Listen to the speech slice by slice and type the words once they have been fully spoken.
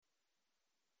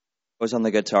Was on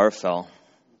the guitar fell.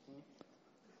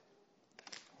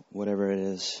 Whatever it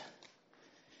is.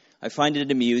 I find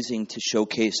it amusing to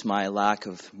showcase my lack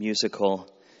of musical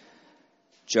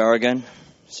jargon.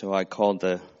 So I called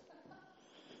a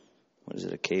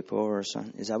capo or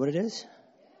something? Is that what it is?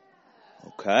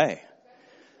 Okay.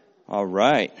 All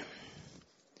right.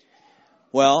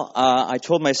 Well, I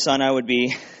told my son I would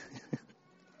be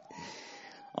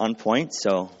on point,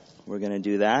 so we're going to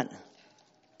do that.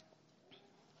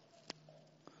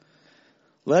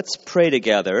 Let's pray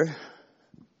together,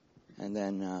 and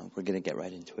then we're going to get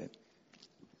right into it.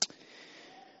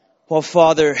 Well,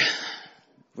 Father,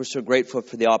 we're so grateful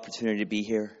for the opportunity to be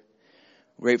here.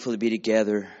 We're grateful to be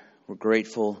together. We're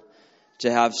grateful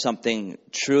to have something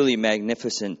truly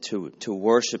magnificent to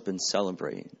worship and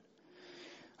celebrate.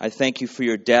 I thank you for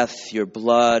your death, your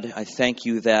blood. I thank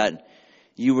you that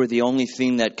you were the only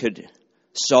thing that could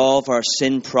solve our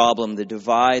sin problem, the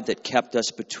divide that kept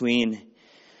us between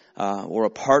or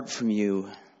apart from you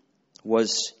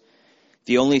was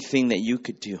the only thing that you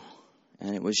could do.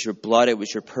 And it was your blood, it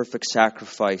was your perfect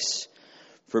sacrifice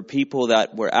for people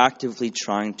that were actively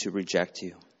trying to reject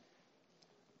you.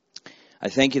 I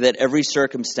thank you that every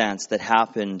circumstance that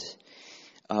happened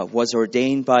was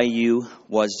ordained by you,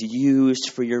 was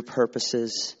used for your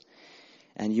purposes,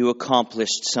 and you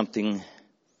accomplished something,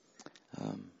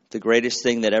 the greatest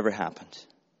thing that ever happened.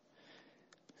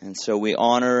 And so we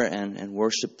honor and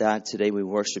worship that today. We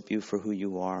worship you for who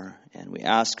you are. And we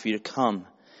ask for you to come,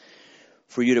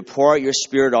 for you to pour out your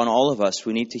Spirit on all of us.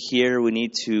 We need to hear, we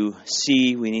need to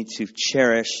see, we need to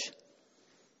cherish,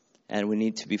 and we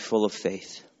need to be full of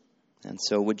faith. And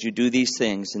so would you do these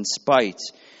things in spite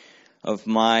of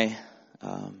my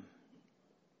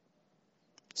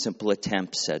simple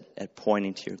attempts at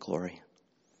pointing to your glory?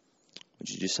 Would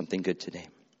you do something good today?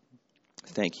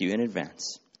 Thank you in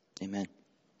advance. Amen.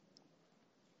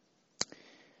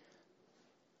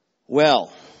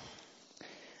 Well,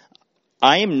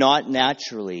 I am not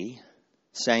naturally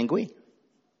sanguine.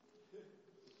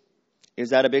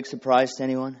 Is that a big surprise to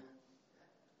anyone?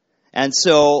 And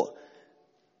so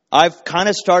I've kind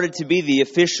of started to be the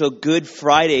official Good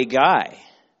Friday guy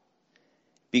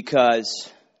because,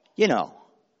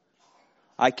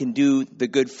 I can do the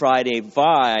Good Friday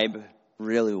vibe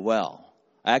really well.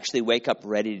 I actually wake up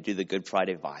ready to do the Good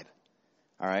Friday vibe.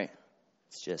 All right?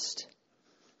 It's just...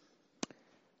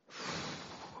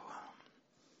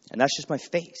 And that's just my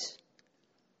face.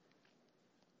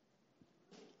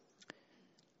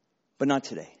 But not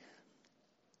today.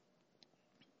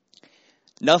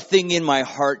 Nothing in my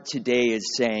heart today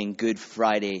is saying Good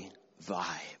Friday vibe.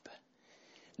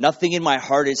 Nothing in my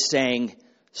heart is saying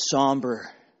somber,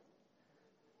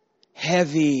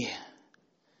 heavy.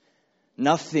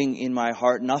 Nothing in my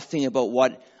heart, nothing about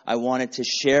what I wanted to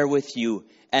share with you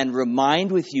and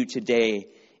remind with you today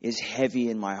is heavy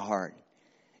in my heart.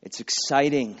 It's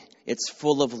exciting, it's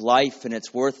full of life, and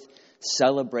it's worth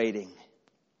celebrating.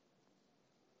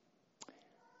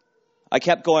 I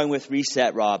kept going with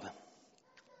reset, Rob.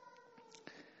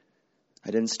 I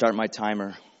didn't start my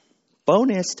timer.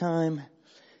 Bonus time.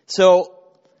 So,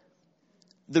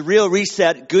 the real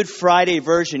reset, Good Friday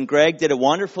version, Greg did a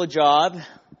wonderful job.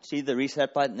 See the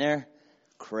reset button there?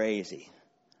 Crazy.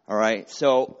 All right,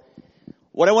 so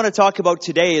what I want to talk about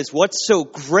today is what's so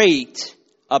great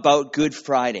about Good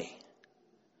Friday.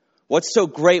 What's so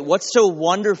great? What's so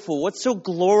wonderful? What's so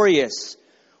glorious?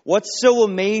 What's so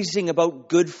amazing about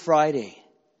Good Friday?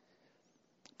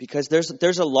 Because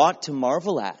there's a lot to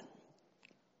marvel at.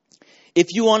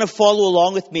 If you want to follow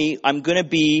along with me, I'm going to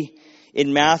be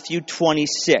in Matthew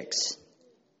 26.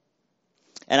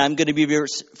 And I'm going to be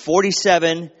verse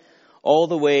 47 all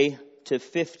the way to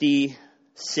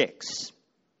 56.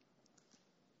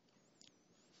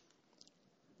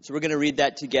 So we're going to read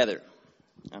that together.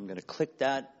 I'm going to click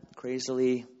that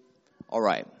crazily. All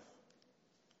right.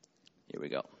 Here we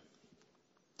go.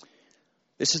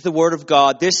 This is the Word of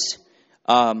God.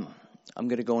 I'm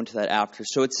going to go into that after.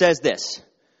 So it says this.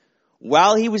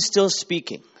 While he was still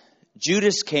speaking,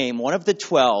 Judas came, one of the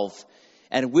 12,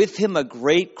 and with him a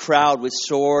great crowd with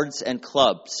swords and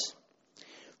clubs,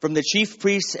 from the chief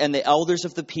priests and the elders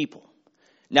of the people.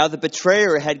 Now the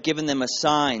betrayer had given them a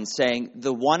sign, saying,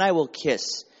 "The one I will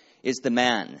kiss is the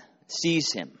man.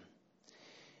 Seize him."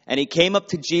 And he came up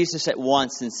to Jesus at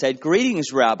once and said,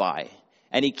 "Greetings, Rabbi."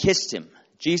 And he kissed him.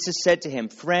 Jesus said to him,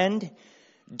 "Friend,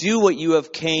 do what you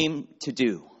have came to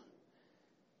do."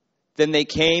 Then they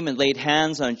came and laid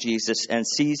hands on Jesus and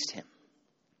seized him.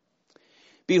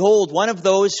 Behold, one of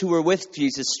those who were with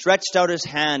Jesus stretched out his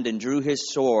hand and drew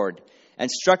his sword and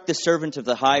struck the servant of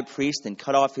the high priest and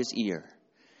cut off his ear.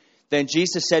 Then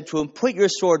Jesus said to him, "Put your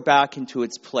sword back into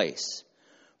its place.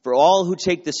 For all who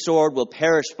take the sword will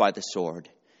perish by the sword.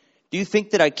 Do you think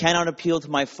that I cannot appeal to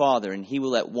my Father, and he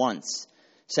will at once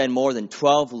send more than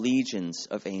 12 legions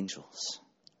of angels?"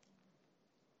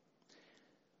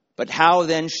 But how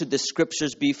then should the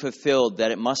scriptures be fulfilled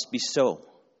that it must be so?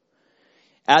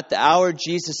 At the hour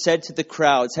Jesus said to the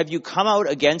crowds, "Have you come out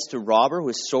against a robber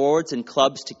with swords and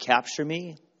clubs to capture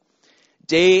me?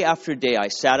 Day after day I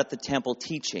sat at the temple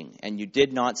teaching, and you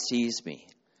did not seize me.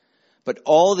 But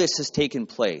all this has taken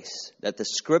place, that the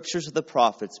scriptures of the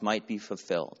prophets might be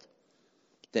fulfilled."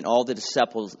 Then all the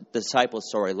disciples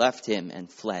left him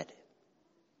and fled.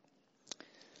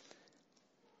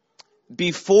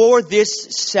 Before this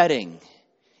setting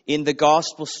in the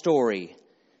gospel story,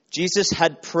 Jesus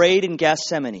had prayed in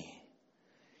Gethsemane.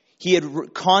 He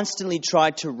had constantly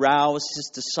tried to rouse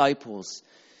his disciples.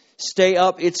 Stay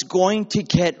up. It's going to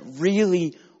get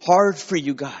really hard for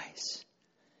you guys.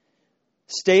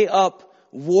 Stay up.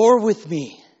 War with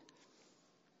me.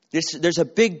 There's a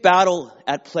big battle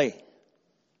at play.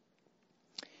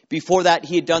 Before that,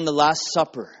 he had done the Last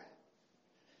Supper.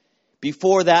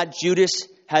 Before that, Judas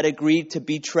had agreed to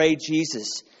betray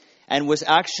Jesus and was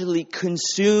actually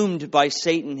consumed by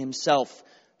Satan himself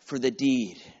for the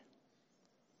deed.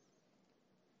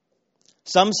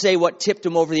 Some say what tipped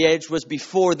him over the edge was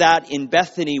before that in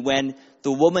Bethany when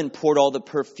the woman poured all the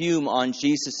perfume on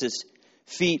Jesus'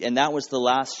 feet, and that was the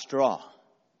last straw.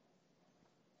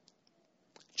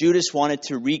 Judas wanted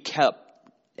to recap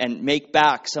and make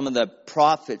back some of the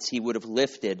profits he would have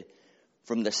lifted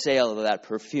from the sale of that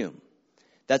perfume.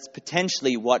 That's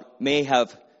potentially what may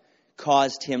have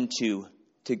caused him to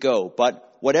go.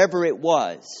 But whatever it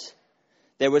was,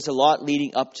 there was a lot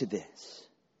leading up to this.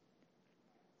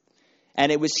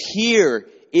 And it was here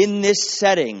in this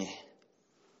setting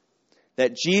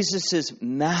that Jesus'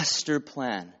 master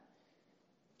plan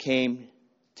came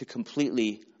to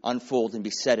completely unfold and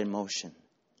be set in motion.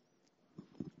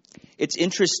 It's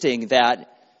interesting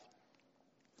that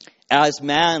as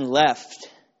man left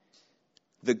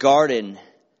the garden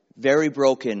very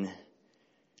broken,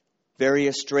 very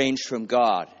estranged from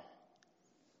God,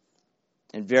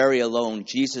 and very alone,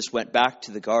 Jesus went back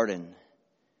to the garden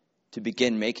to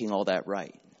begin making all that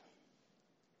right.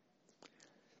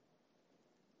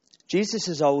 Jesus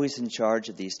is always in charge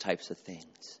of these types of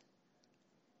things.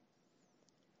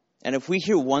 And if we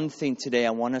hear one thing today,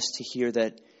 I want us to hear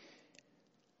that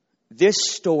this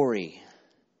story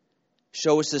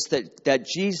shows us that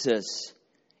Jesus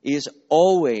is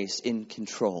always in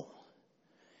control.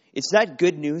 Is that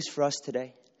good news for us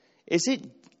today? Is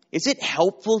it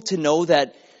helpful to know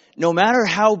that no matter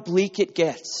how bleak it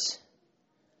gets,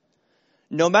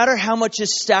 no matter how much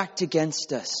is stacked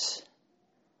against us,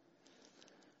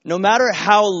 no matter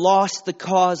how lost the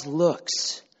cause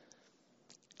looks,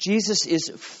 Jesus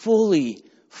is fully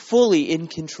in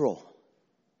control.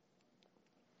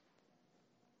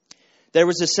 There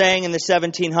was a saying in the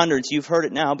 1700s, you've heard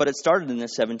it now, but it started in the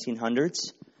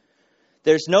 1700s.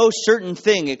 There's no certain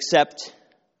thing except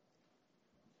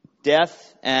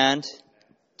death and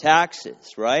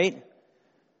taxes, right?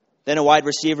 Then a wide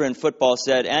receiver in football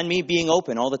said, and me being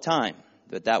open all the time.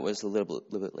 But that was a little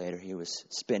bit later. He was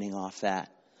spinning off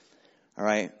that. All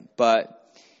right?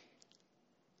 But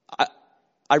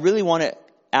I really want to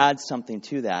add something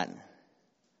to that.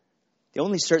 The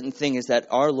only certain thing is that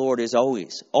our Lord is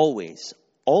always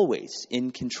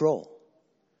in control.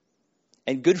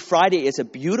 And Good Friday is a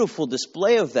beautiful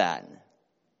display of that.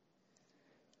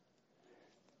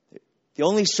 The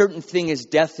only certain thing is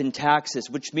death and taxes,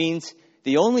 which means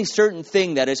the only certain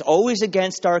thing that is always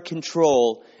against our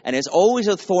control and is always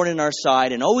a thorn in our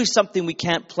side and always something we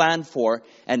can't plan for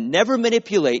and never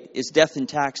manipulate is death and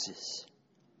taxes.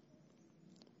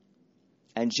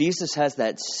 And Jesus has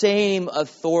that same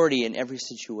authority in every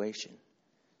situation,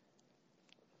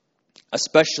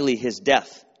 especially his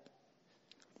death.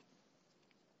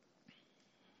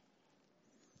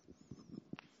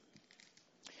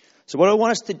 So what I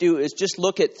want us to do is just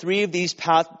look at three of these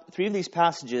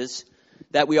passages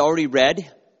that we already read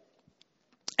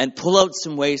and pull out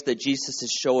some ways that Jesus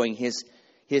is showing his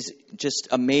just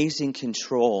amazing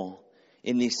control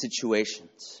in these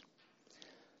situations.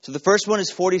 So the first one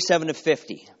is 47 to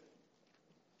 50.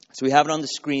 So we have it on the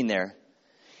screen there.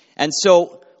 And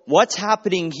so what's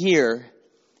happening here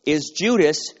is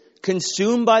Judas,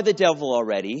 consumed by the devil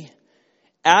already,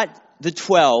 at the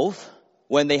 12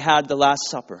 when they had the Last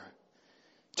Supper,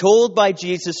 told by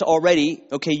Jesus already,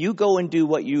 okay, you go and do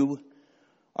what you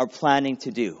are planning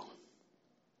to do.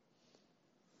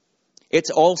 It's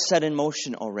all set in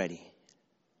motion already.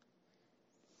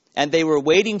 And they were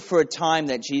waiting for a time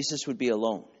that Jesus would be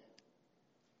alone.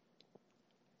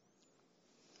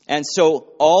 And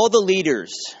so all the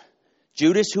leaders,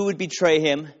 Judas who would betray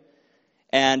him,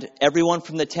 and everyone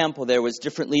from the temple, there was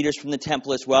different leaders from the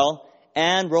temple as well,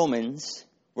 and Romans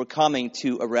were coming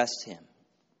to arrest him.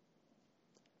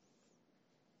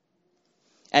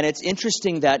 And it's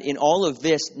interesting that in all of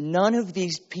this, none of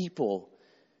these people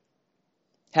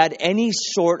had any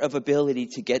sort of ability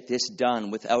to get this done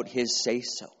without his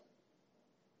say-so.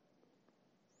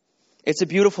 It's a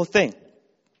beautiful thing.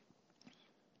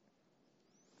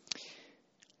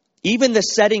 Even the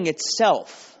setting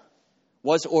itself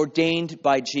was ordained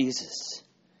by Jesus.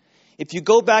 If you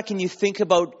go back and you think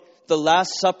about the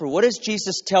Last Supper, what does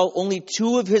Jesus tell only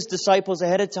 2 of his disciples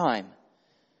ahead of time?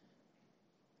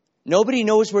 Nobody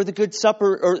knows where the Good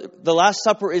Supper or the Last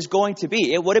Supper is going to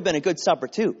be. It would have been a good supper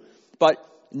too, but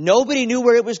nobody knew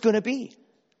where it was going to be.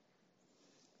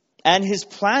 And his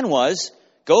plan was,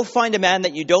 go find a man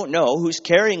that you don't know who's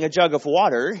carrying a jug of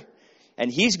water,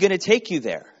 and he's going to take you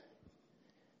there.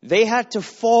 They had to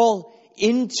fall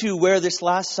into where this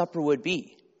Last Supper would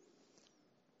be.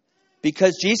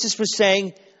 Because Jesus was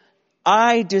saying,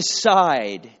 I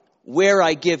decide where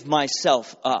I give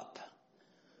myself up.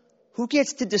 Who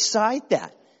gets to decide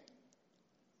that?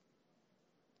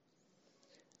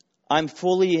 I'm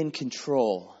fully in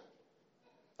control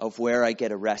of where I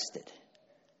get arrested.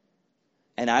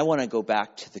 And I want to go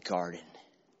back to the garden.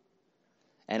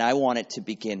 And I want it to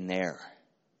begin there.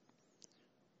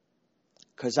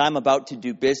 Because I'm about to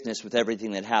do business with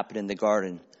everything that happened in the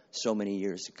garden so many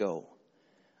years ago.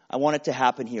 I want it to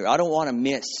happen here. I don't want to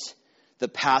miss the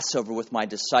Passover with my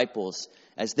disciples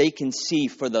as they can see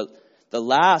for the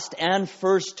last and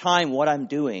first time what I'm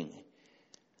doing.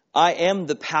 I am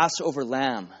the Passover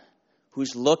lamb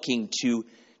who's looking to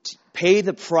pay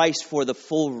the price for the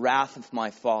full wrath of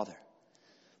my Father.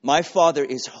 My Father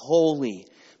is holy.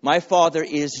 My Father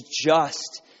is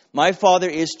just. My Father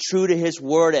is true to His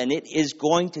word, and it is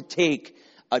going to take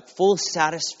a full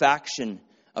satisfaction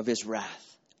of His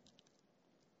wrath.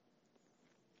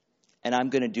 And I'm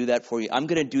going to do that for you. I'm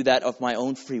going to do that of my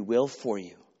own free will for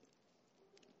you.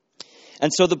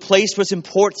 And so the place was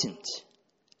important.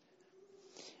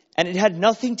 And it had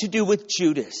nothing to do with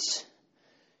Judas.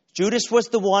 Judas was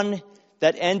the one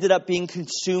that ended up being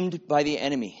consumed by the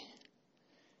enemy.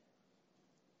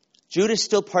 Judas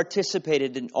still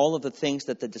participated in all of the things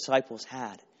that the disciples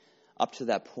had up to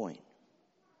that point.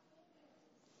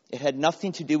 It had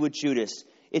nothing to do with Judas.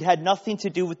 It had nothing to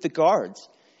do with the guards.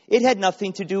 It had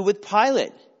nothing to do with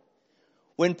Pilate.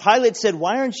 When Pilate said,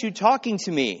 "Why aren't you talking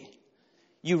to me?"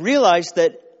 You realize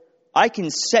that I can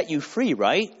set you free,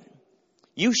 right?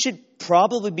 You should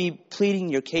probably be pleading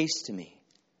your case to me.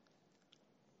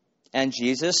 And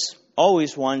Jesus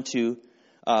always wanted to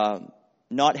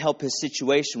not help his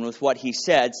situation with what he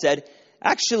said,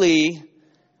 actually,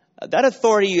 that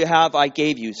authority you have, I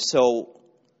gave you, so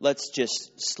let's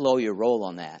just slow your roll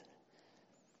on that.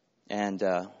 And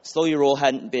slow your roll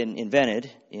hadn't been invented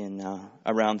in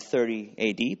around 30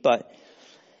 AD, but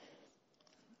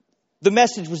the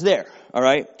message was there, all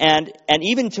right? And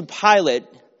even to Pilate,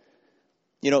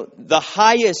 the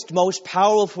highest, most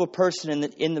powerful person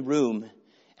in the room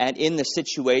and in the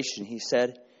situation, he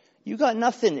said, "You got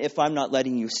nothing if I'm not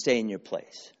letting you stay in your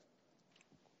place."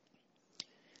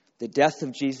 The death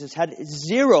of Jesus had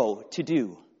zero to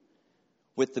do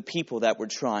with the people that were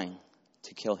trying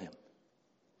to kill him.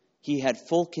 He had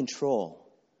full control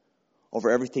over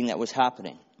everything that was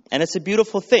happening. And it's a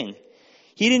beautiful thing.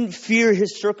 He didn't fear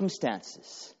his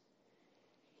circumstances.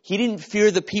 He didn't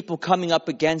fear the people coming up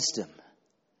against him.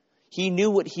 He knew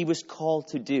what he was called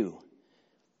to do.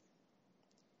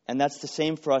 And that's the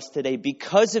same for us today.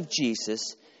 Because of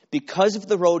Jesus, because of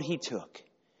the road he took,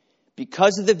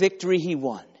 because of the victory he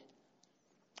won,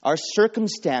 our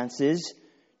circumstances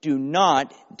do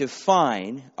not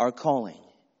define our calling.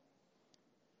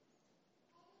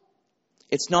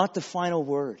 It's not the final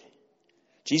word.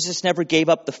 Jesus never gave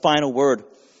up the final word.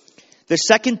 The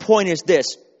second point is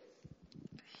this.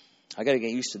 I got to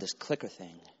get used to this clicker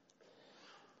thing.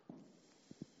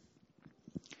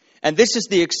 And this is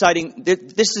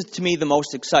to me the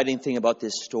most exciting thing about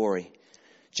this story.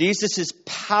 Jesus'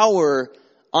 power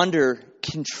under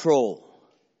control.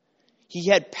 He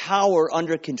had power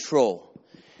under control.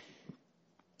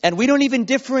 And we don't even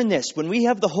differ in this. When we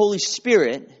have the Holy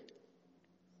Spirit,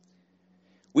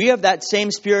 we have that same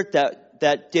Spirit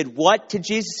that did what to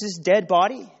Jesus' dead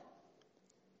body?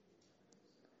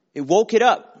 It woke it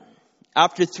up.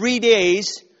 After 3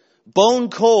 days,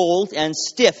 bone cold and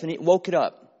stiff, and it woke it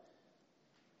up.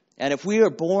 And if we are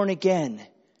born again,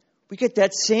 we get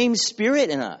that same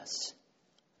Spirit in us.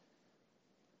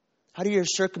 How do your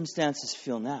circumstances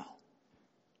feel now?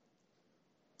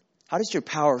 How does your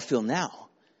power feel now?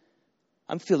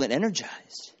 I'm feeling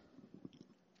energized.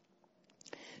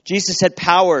 Jesus had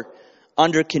power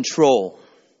under control.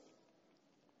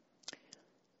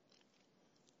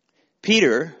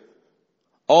 Peter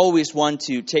always wanted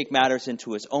to take matters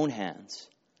into his own hands,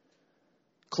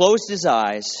 closed his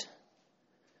eyes,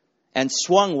 and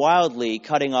swung wildly,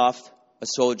 cutting off a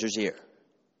soldier's ear.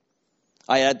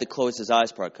 I had the close his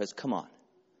eyes part because, come on,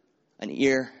 an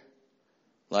ear,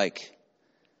 like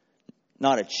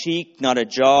not a cheek, not a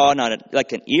jaw,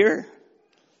 like an ear.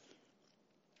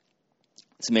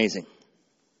 It's amazing.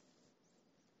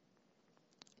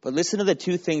 But listen to the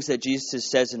two things that Jesus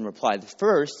says in reply. The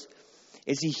first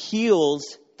is he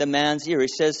heals the man's ear. He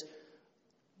says,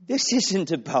 this isn't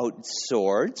about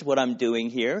swords, what I'm doing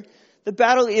here. The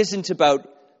battle isn't about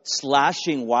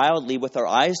slashing wildly with our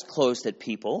eyes closed at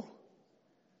people.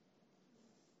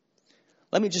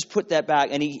 Let me just put that back.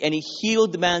 And he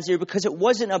healed the man's ear because it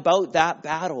wasn't about that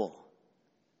battle.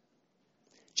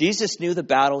 Jesus knew the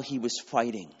battle he was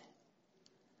fighting.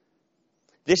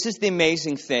 This is the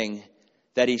amazing thing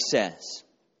that he says.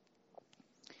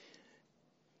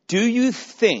 Do you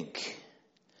think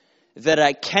that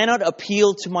I cannot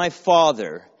appeal to my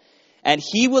Father, and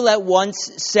he will at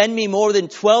once send me more than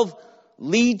 12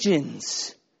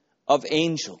 legions of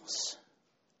angels?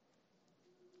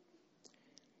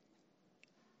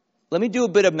 Let me do a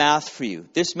bit of math for you.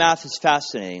 This math is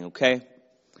fascinating, okay?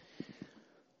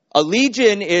 A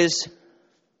legion is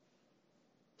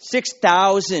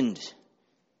 6,000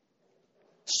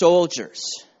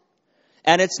 soldiers.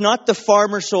 And it's not the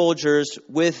farmer soldiers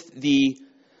with the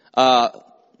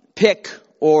pick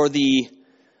or the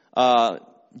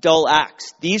dull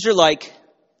axe. These are like,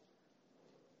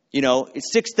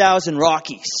 it's 6,000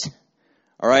 Rockies.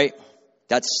 All right?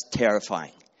 That's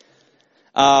terrifying.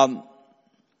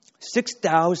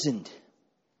 6,000.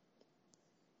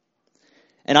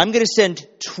 And I'm going to send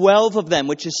 12 of them,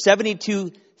 which is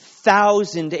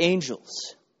 72,000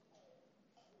 angels.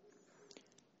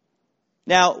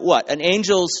 Now, what? An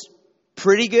angel's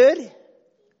pretty good?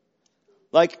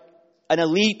 Like an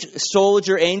elite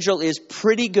soldier angel is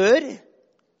pretty good?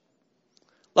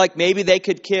 Like maybe they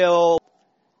could kill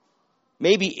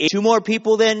maybe 2 more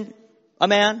people than a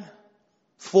man?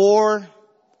 4?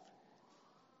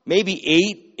 Maybe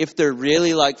 8 if they're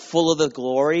really like full of the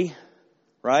glory,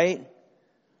 right?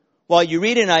 Well, you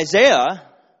read in Isaiah,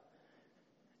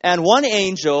 and one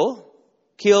angel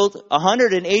killed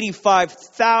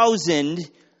 185,000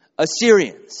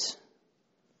 Assyrians.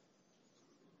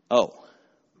 Oh.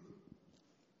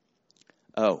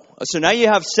 So now you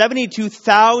have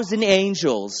 72,000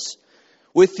 angels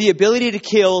with the ability to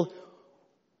kill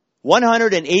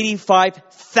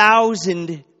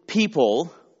 185,000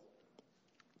 people.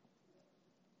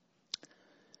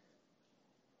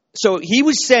 So he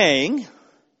was saying,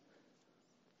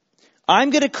 I'm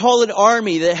going to call an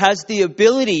army that has the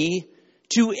ability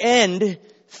to end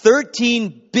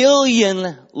 13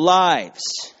 billion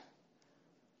lives,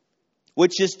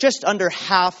 which is just under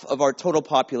half of our total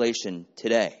population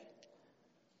today,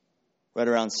 right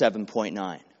around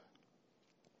 7.9.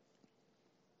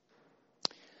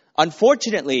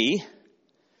 Unfortunately,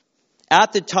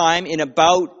 at the time, in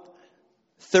about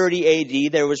 30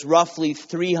 AD, there was roughly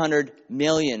 300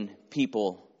 million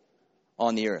people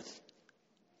on the earth.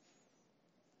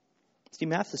 See,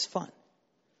 math is fun.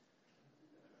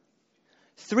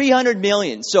 300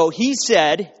 million. So he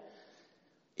said,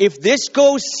 if this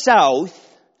goes south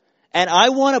and I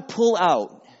want to pull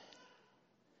out,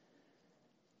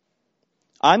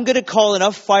 I'm going to call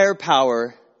enough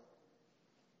firepower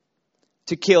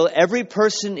to kill every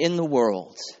person in the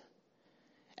world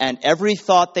and every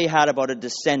thought they had about a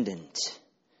descendant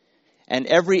and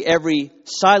every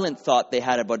silent thought they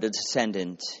had about a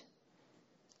descendant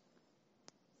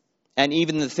and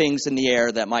even the things in the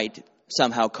air that might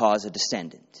somehow cause a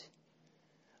descendant.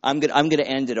 I'm going to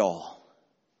end it all.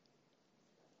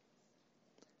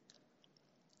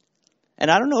 And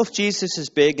I don't know if Jesus is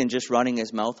big and just running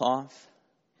his mouth off.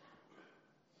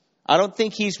 I don't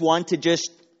think he's one to just,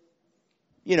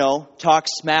 talk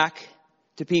smack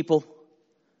to people,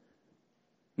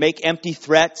 make empty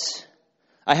threats.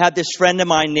 I had this friend of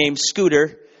mine named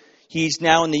Scooter. He's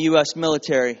now in the U.S.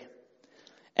 military.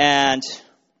 And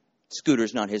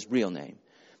Scooter's not his real name.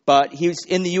 But he was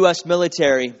in the U.S.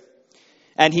 military.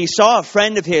 And he saw a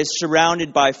friend of his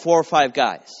surrounded by 4 or 5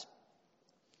 guys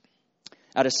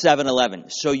at a 7-Eleven.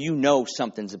 So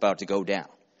something's about to go down.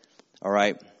 All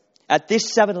right? At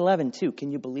this 7-Eleven too.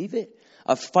 Can you believe it?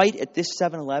 A fight at this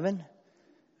 7-Eleven?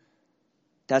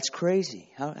 That's crazy.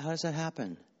 How does that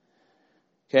happen?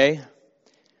 Okay?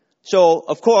 So,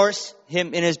 of course,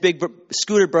 him in his big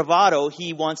scooter bravado,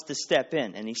 he wants to step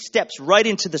in. And he steps right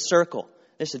into the circle.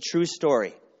 This is a true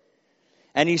story.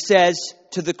 And he says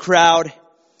to the crowd,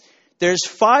 "There's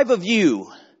 5 of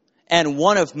you and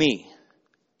 1 of me.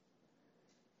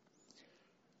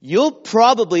 You'll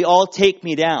probably all take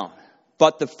me down,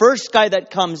 but the first guy that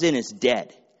comes in is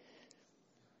dead."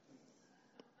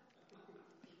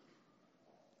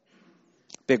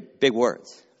 Big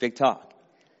words, big talk.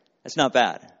 That's not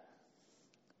bad.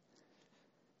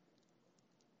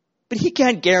 But he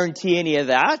can't guarantee any of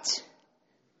that.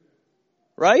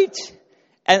 Right?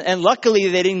 And luckily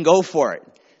they didn't go for it.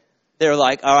 They were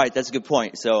like, all right, that's a good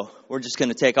point. So we're just going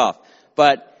to take off.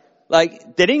 But they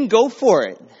didn't go for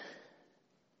it.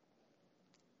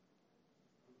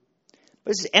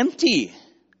 But it's empty.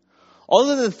 All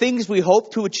of the things we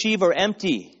hope to achieve are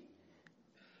empty.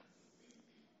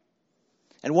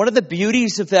 And one of the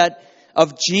beauties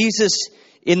of Jesus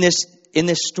in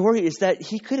this story is that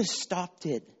he could have stopped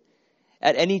it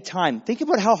at any time. Think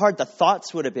about how hard the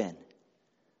thoughts would have been.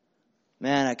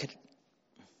 Man,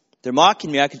 they're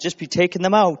mocking me. I could just be taking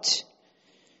them out.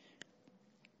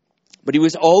 But he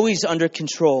was always under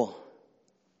control.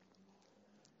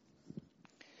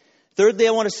 Thirdly,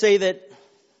 I want to say that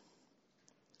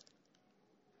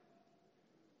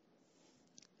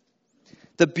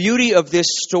the beauty of this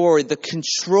story, the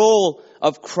control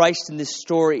of Christ in this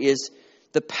story, is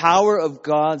the power of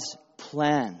God's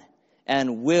plan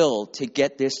and will to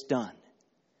get this done.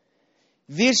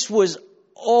 This was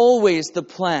always the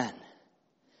plan.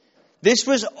 This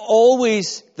was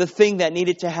always the thing that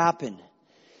needed to happen.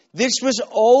 This was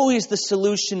always the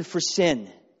solution for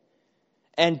sin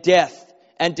and death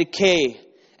and decay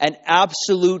and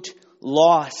absolute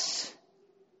loss.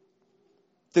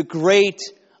 The great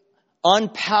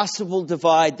unpassable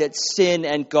divide that sin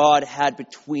and God had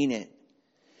between it.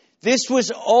 This was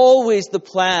always the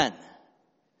plan.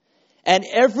 And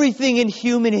everything in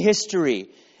human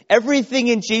history, everything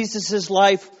in Jesus'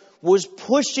 life was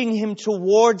pushing him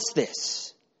towards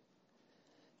this.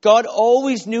 God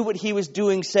always knew what he was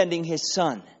doing sending his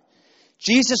Son.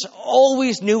 Jesus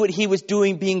always knew what he was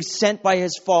doing being sent by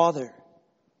his Father.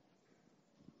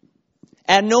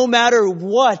 And no matter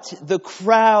what the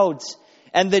crowds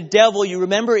and the devil, you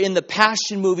remember in the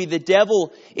Passion movie, the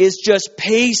devil is just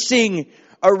pacing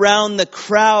around the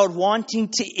crowd, wanting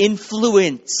to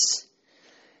influence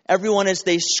everyone as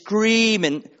they scream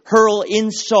and hurl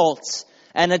insults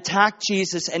and attack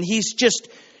Jesus. And he's just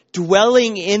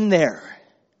dwelling in there.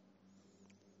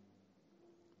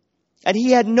 And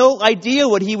he had no idea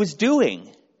what he was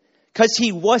doing because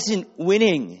he wasn't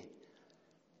winning.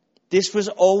 This was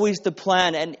always the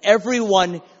plan, and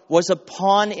everyone was a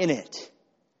pawn in it.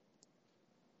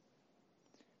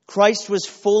 Christ was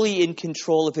fully in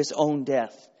control of his own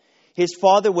death. His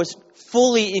Father was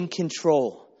fully in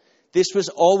control. This was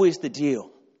always the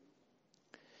deal.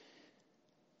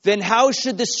 Then how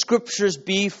should the Scriptures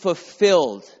be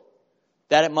fulfilled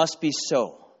that it must be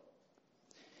so?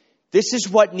 This is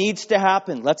what needs to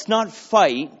happen. Let's not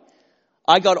fight.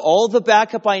 I got all the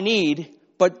backup I need,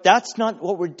 but that's not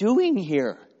what we're doing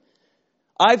here.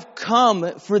 I've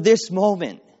come for this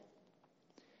moment,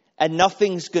 and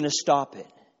nothing's going to stop it.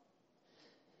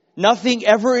 Nothing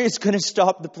ever is going to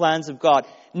stop the plans of God.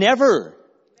 Never.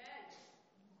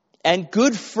 And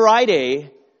Good Friday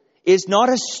is not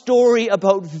a story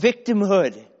about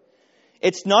victimhood.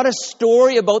 It's not a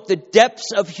story about the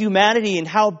depths of humanity and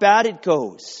how bad it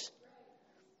goes.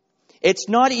 It's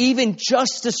not even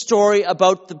just a story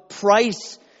about the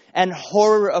price and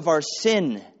horror of our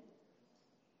sin.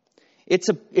 It's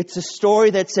a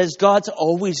story that says God's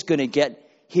always going to get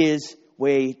his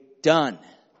way done.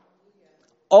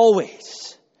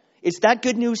 Always. Is that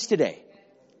good news today?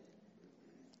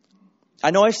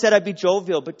 I know I said I'd be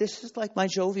jovial, but this is like my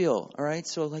jovial, all right?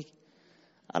 So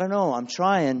I don't know, I'm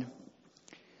trying.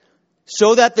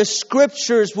 So that the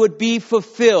Scriptures would be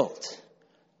fulfilled.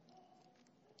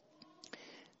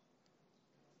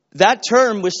 That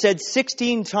term was said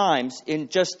 16 times in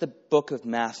just the book of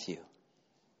Matthew.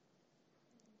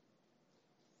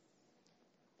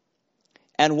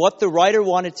 And what the writer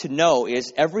wanted to know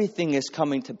is everything is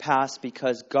coming to pass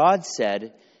because God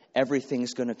said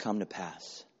everything's going to come to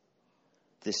pass.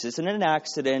 This isn't an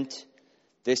accident.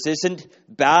 This isn't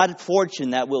bad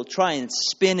fortune that will try and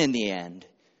spin in the end.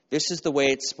 This is the way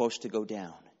it's supposed to go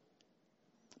down.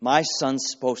 My son's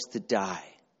supposed to die.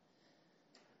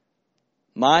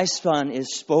 My son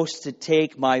is supposed to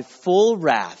take my full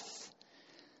wrath,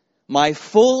 my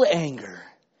full anger,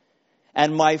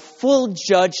 and my full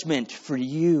judgment for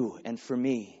you and for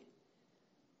me.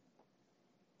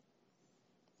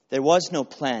 There was no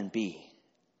plan B.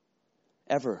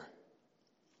 ever.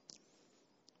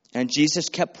 And Jesus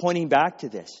kept pointing back to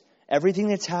this. Everything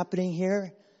that's happening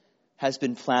here has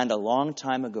been planned a long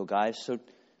time ago, guys. So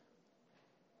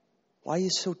why are you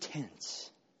so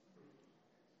tense?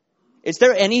 Is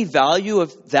there any value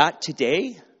of that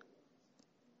today?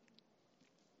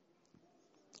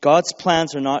 God's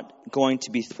plans are not going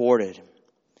to be thwarted.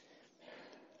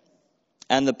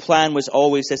 And the plan was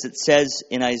always, as it says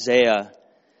in Isaiah,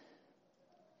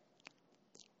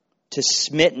 to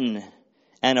smitten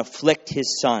and afflict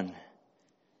his Son,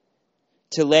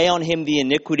 to lay on him the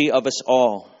iniquity of us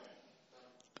all.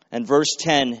 And verse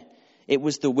 10, it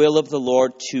was the will of the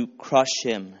Lord to crush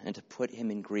him and to put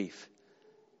him in grief.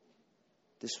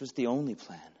 This was the only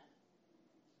plan.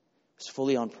 It was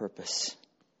fully on purpose.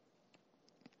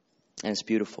 And it's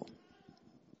beautiful.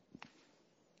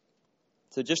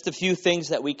 So just a few things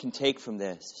that we can take from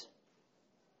this.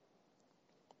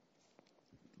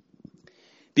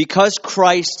 Because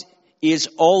Christ is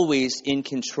always in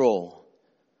control.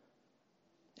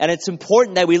 And it's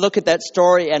important that we look at that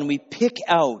story and we pick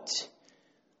out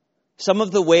some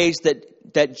of the ways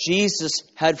that Jesus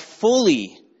had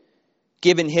fully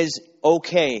given his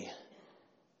okay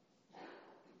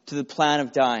to the plan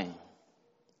of dying.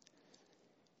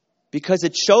 Because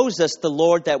it shows us the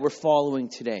Lord that we're following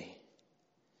today.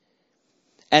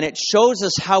 And it shows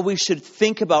us how we should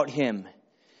think about him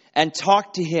and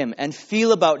talk to him and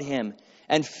feel about him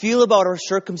and feel about our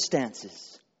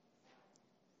circumstances.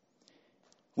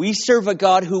 We serve a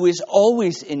God who is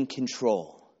always in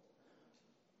control,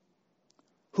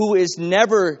 who is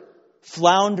never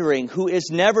floundering, who is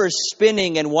never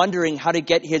spinning and wondering how to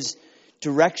get his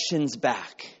directions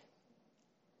back.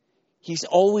 He's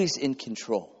always in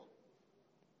control.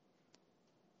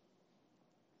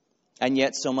 And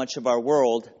yet so much of our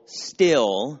world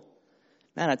still,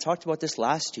 man, I talked about this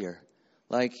last year,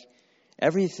 like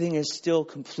everything is still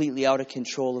completely out of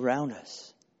control around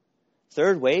us.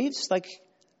 Third waves, like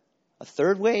a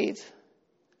third wave,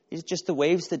 is just the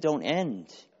waves that don't end.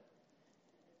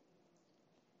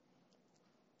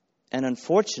 And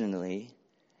unfortunately,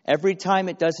 every time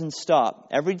it doesn't stop,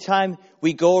 every time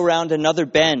we go around another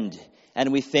bend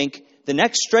and we think, the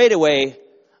next straightaway,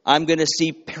 I'm going to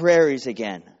see prairies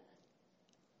again.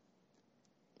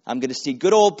 I'm going to see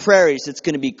good old prairies. It's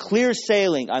going to be clear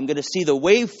sailing. I'm going to see the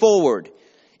way forward.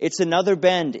 It's another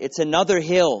bend. It's another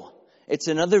hill. It's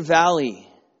another valley.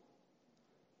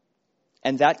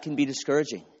 And that can be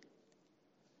discouraging.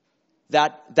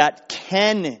 That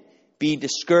can be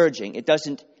discouraging. It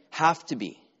doesn't have to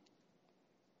be.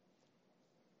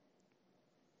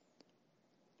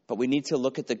 But we need to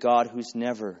look at the God who's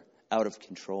never out of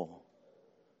control,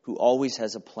 who always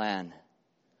has a plan,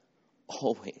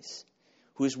 always,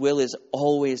 whose will is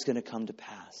always going to come to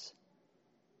pass.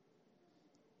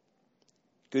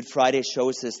 Good Friday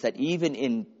shows us that even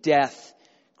in death,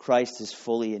 Christ is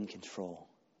fully in control.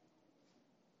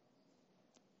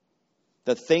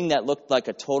 The thing that looked like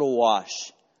a total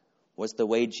wash was the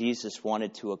way Jesus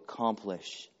wanted to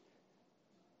accomplish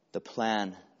the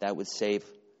plan that would save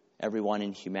everyone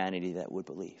in humanity that would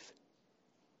believe.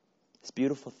 It's a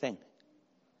beautiful thing.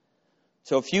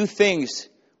 So a few things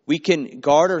we can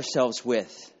guard ourselves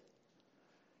with.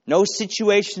 No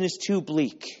situation is too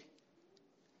bleak.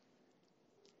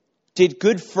 Did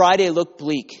Good Friday look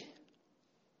bleak?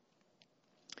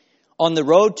 On the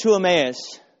road to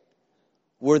Emmaus,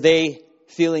 were they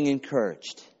feeling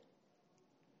encouraged?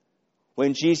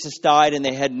 When Jesus died and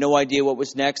they had no idea what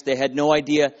was next, they had no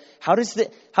idea, how does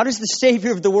the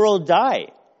Savior of the world die?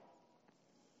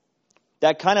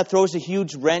 That kind of throws a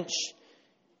huge wrench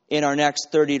in our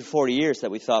next 30 to 40 years that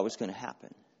we thought was going to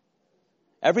happen.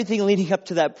 Everything leading up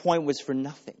to that point was for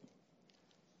nothing.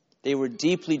 They were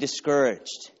deeply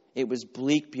discouraged. It was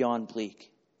bleak beyond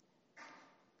bleak.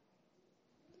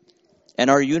 And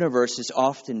our universe is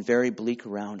often very bleak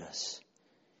around us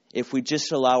if we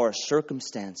just allow our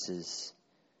circumstances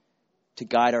to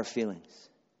guide our feelings.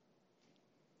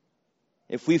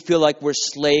 If we feel like we're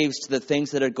slaves to the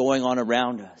things that are going on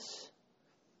around us.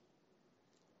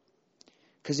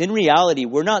 Because in reality,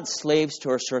 we're not slaves to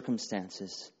our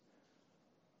circumstances.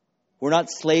 We're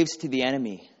not slaves to the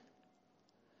enemy.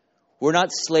 We're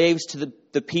not slaves to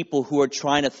the people who are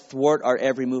trying to thwart our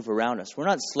every move around us. We're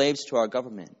not slaves to our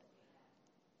government.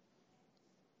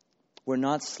 We're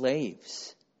not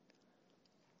slaves.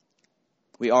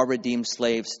 We are redeemed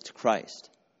slaves to Christ.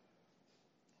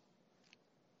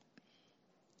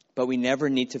 But we never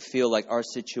need to feel like our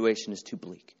situation is too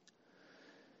bleak.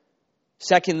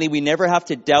 Secondly, we never have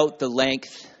to doubt the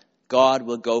length God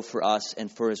will go for us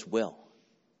and for His will.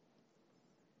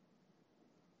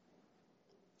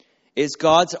 Is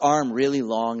God's arm really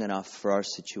long enough for our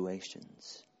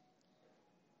situations?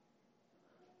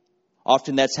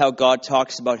 Often that's how God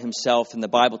talks about himself, and the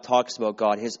Bible talks about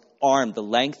God, his arm, the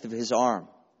length of his arm.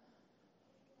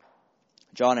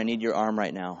 John, I need your arm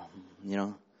right now.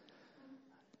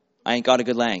 I ain't got a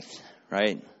good length,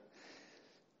 right?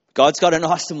 God's got an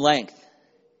awesome length.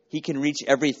 He can reach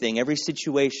everything, every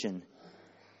situation,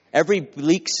 every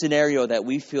bleak scenario that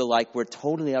we feel like we're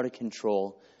totally out of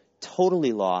control,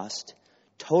 totally lost,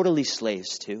 totally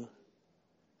slaves to.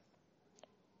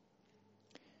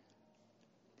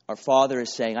 Our Father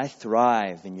is saying, I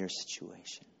thrive in your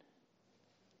situation.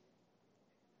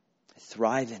 I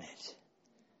thrive in it.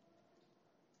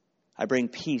 I bring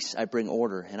peace, I bring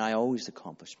order, and I always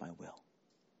accomplish my will.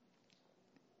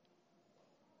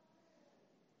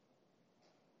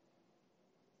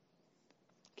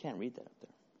 Can't read that up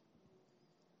there.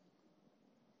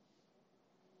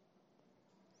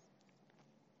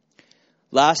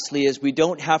 Lastly, is we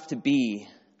don't have to be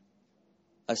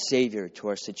a savior to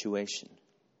our situation.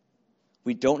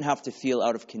 We don't have to feel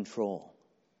out of control.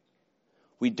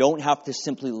 We don't have to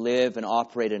simply live and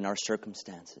operate in our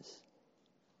circumstances.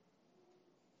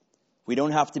 We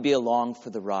don't have to be along for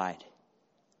the ride.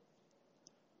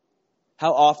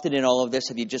 How often in all of this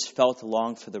have you just felt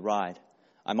along for the ride?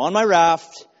 I'm on my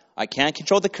raft. I can't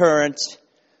control the current.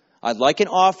 I'd like an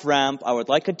off-ramp. I would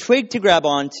like a twig to grab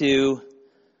onto.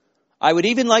 I would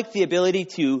even like the ability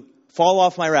to fall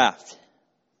off my raft.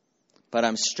 But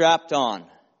I'm strapped on.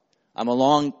 I'm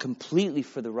along completely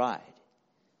for the ride.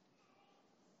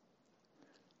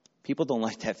 People don't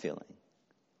like that feeling.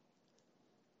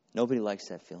 Nobody likes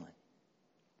that feeling.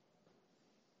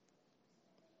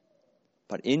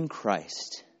 But in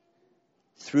Christ,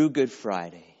 through Good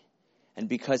Friday, and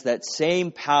because that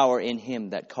same power in him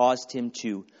that caused him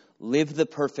to live the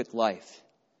perfect life,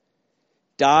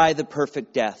 die the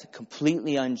perfect death,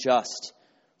 completely unjust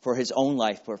for his own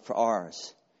life, but for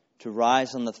ours, to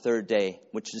rise on the third day,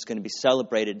 which is going to be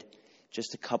celebrated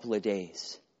just a couple of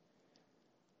days.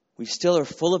 We still are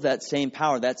full of that same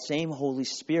power. That same Holy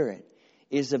Spirit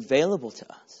is available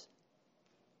to us.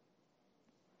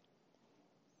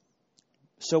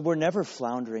 So we're never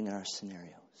floundering in our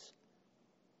scenarios.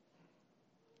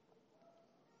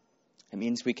 It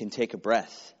means we can take a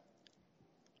breath.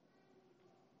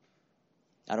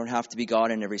 I don't have to be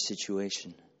God in every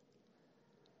situation.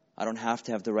 I don't have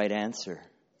to have the right answer.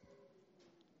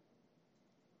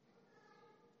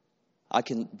 I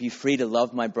can be free to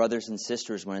love my brothers and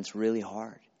sisters when it's really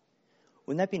hard.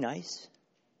 Wouldn't that be nice?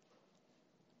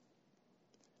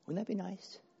 Wouldn't that be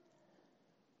nice?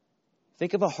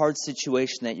 Think of a hard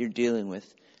situation that you're dealing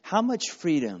with. How much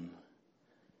freedom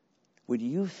would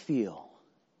you feel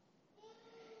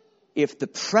if the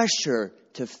pressure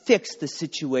to fix the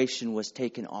situation was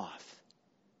taken off?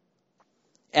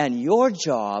 And your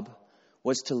job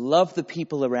was to love the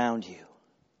people around you.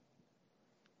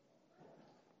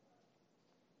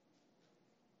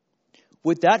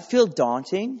 Would that feel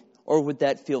daunting or would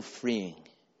that feel freeing?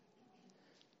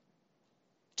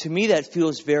 To me, that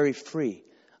feels very free.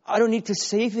 I don't need to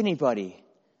save anybody.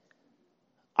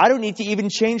 I don't need to even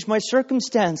change my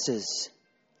circumstances.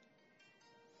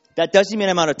 That doesn't mean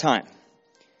I'm out of time.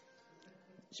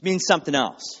 It means something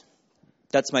else.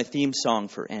 That's my theme song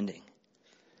for ending.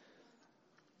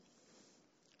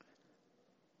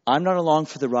 I'm not along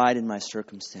for the ride in my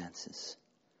circumstances.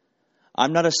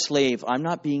 I'm not a slave. I'm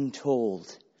not being told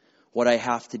what I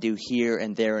have to do here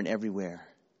and there and everywhere.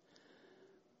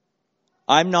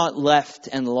 I'm not left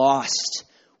and lost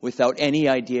without any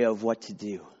idea of what to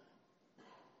do.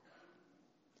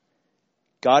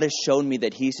 God has shown me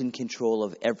that He's in control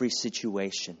of every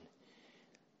situation.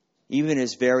 Even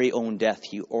His very own death,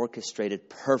 He orchestrated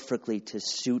perfectly to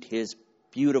suit His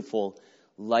beautiful,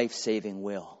 life-saving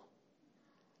will.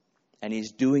 And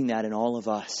He's doing that in all of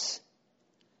us.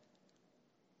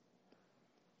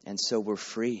 And so we're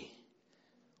free.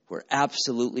 We're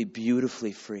absolutely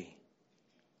beautifully free.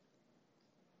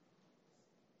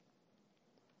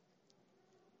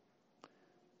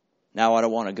 Now I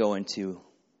don't want to go into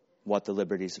what the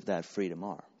liberties of that freedom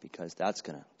are, because that's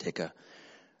going to take a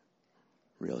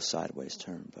real sideways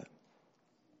turn. But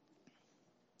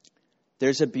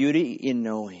there's a beauty in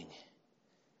knowing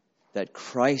that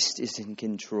Christ is in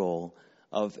control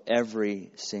of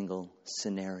every single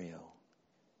scenario.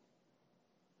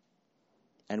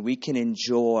 And we can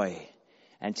enjoy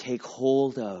and take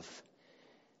hold of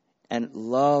and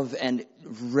love and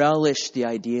relish the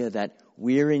idea that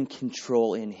we're in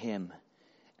control in Him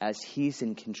as He's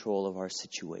in control of our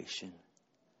situation.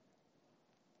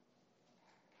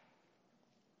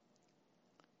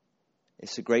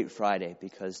 It's a great Friday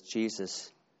because Jesus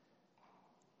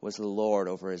was the Lord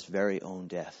over his very own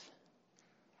death.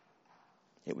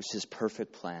 It was his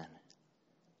perfect plan.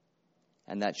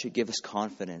 And that should give us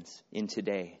confidence in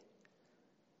today.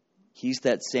 He's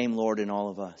that same Lord in all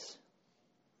of us.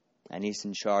 And he's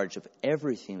in charge of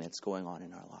everything that's going on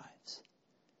in our lives.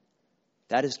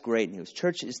 That is great news.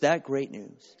 Church, is that great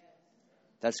news?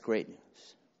 That's great news.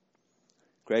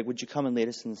 Greg, would you come and lead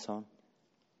us in the song?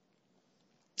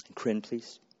 And Corinne,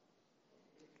 please.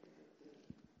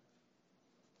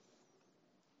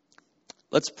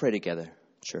 Let's pray together,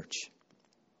 church.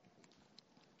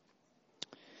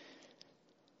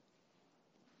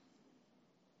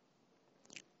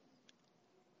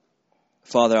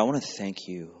 Father, I want to thank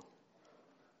you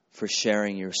for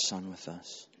sharing your Son with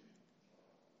us.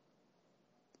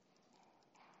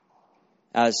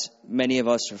 As many of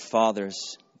us are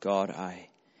fathers, God, I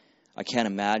can't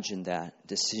imagine that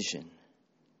decision.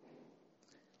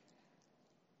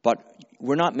 But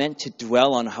we're not meant to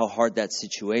dwell on how hard that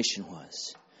situation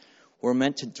was. We're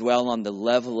meant to dwell on the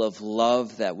level of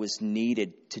love that was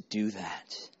needed to do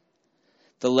that.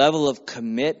 The level of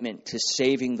commitment to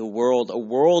saving the world, a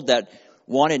world that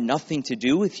wanted nothing to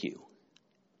do with you.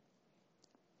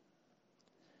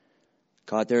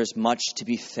 God, there is much to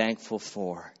be thankful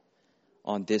for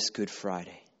on this Good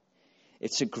Friday.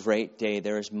 It's a great day.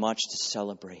 There is much to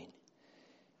celebrate.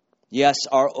 Yes,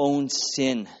 our own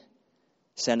sin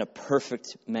sent a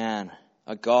perfect man,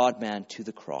 a God-man, to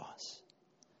the cross.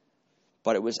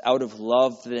 But it was out of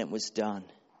love that it was done.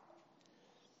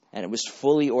 And it was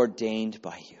fully ordained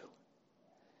by you.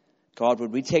 God,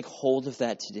 would we take hold of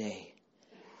that today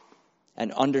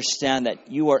and understand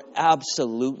that you are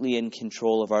absolutely in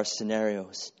control of our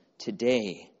scenarios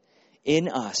today, in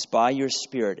us, by your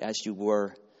Spirit, as you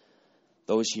were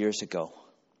those years ago.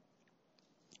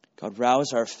 God,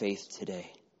 rouse our faith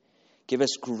today. Give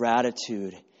us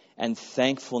gratitude and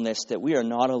thankfulness that we are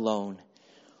not alone.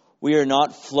 We are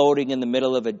not floating in the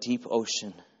middle of a deep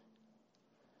ocean.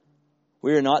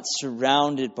 We are not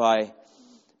surrounded by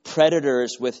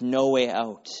predators with no way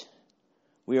out.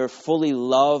 We are fully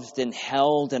loved and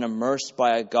held and immersed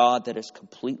by a God that is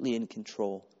completely in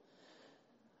control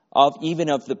of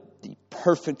the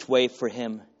perfect way for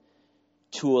him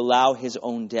to allow his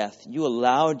own death. You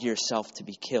allowed yourself to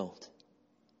be killed.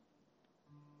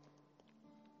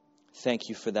 Thank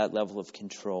you for that level of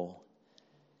control,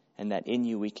 and that in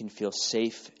you we can feel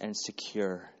safe and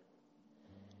secure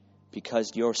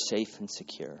because you're safe and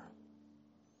secure.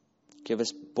 Give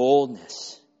us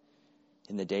boldness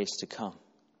in the days to come.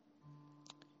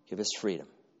 Give us freedom.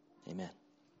 Amen.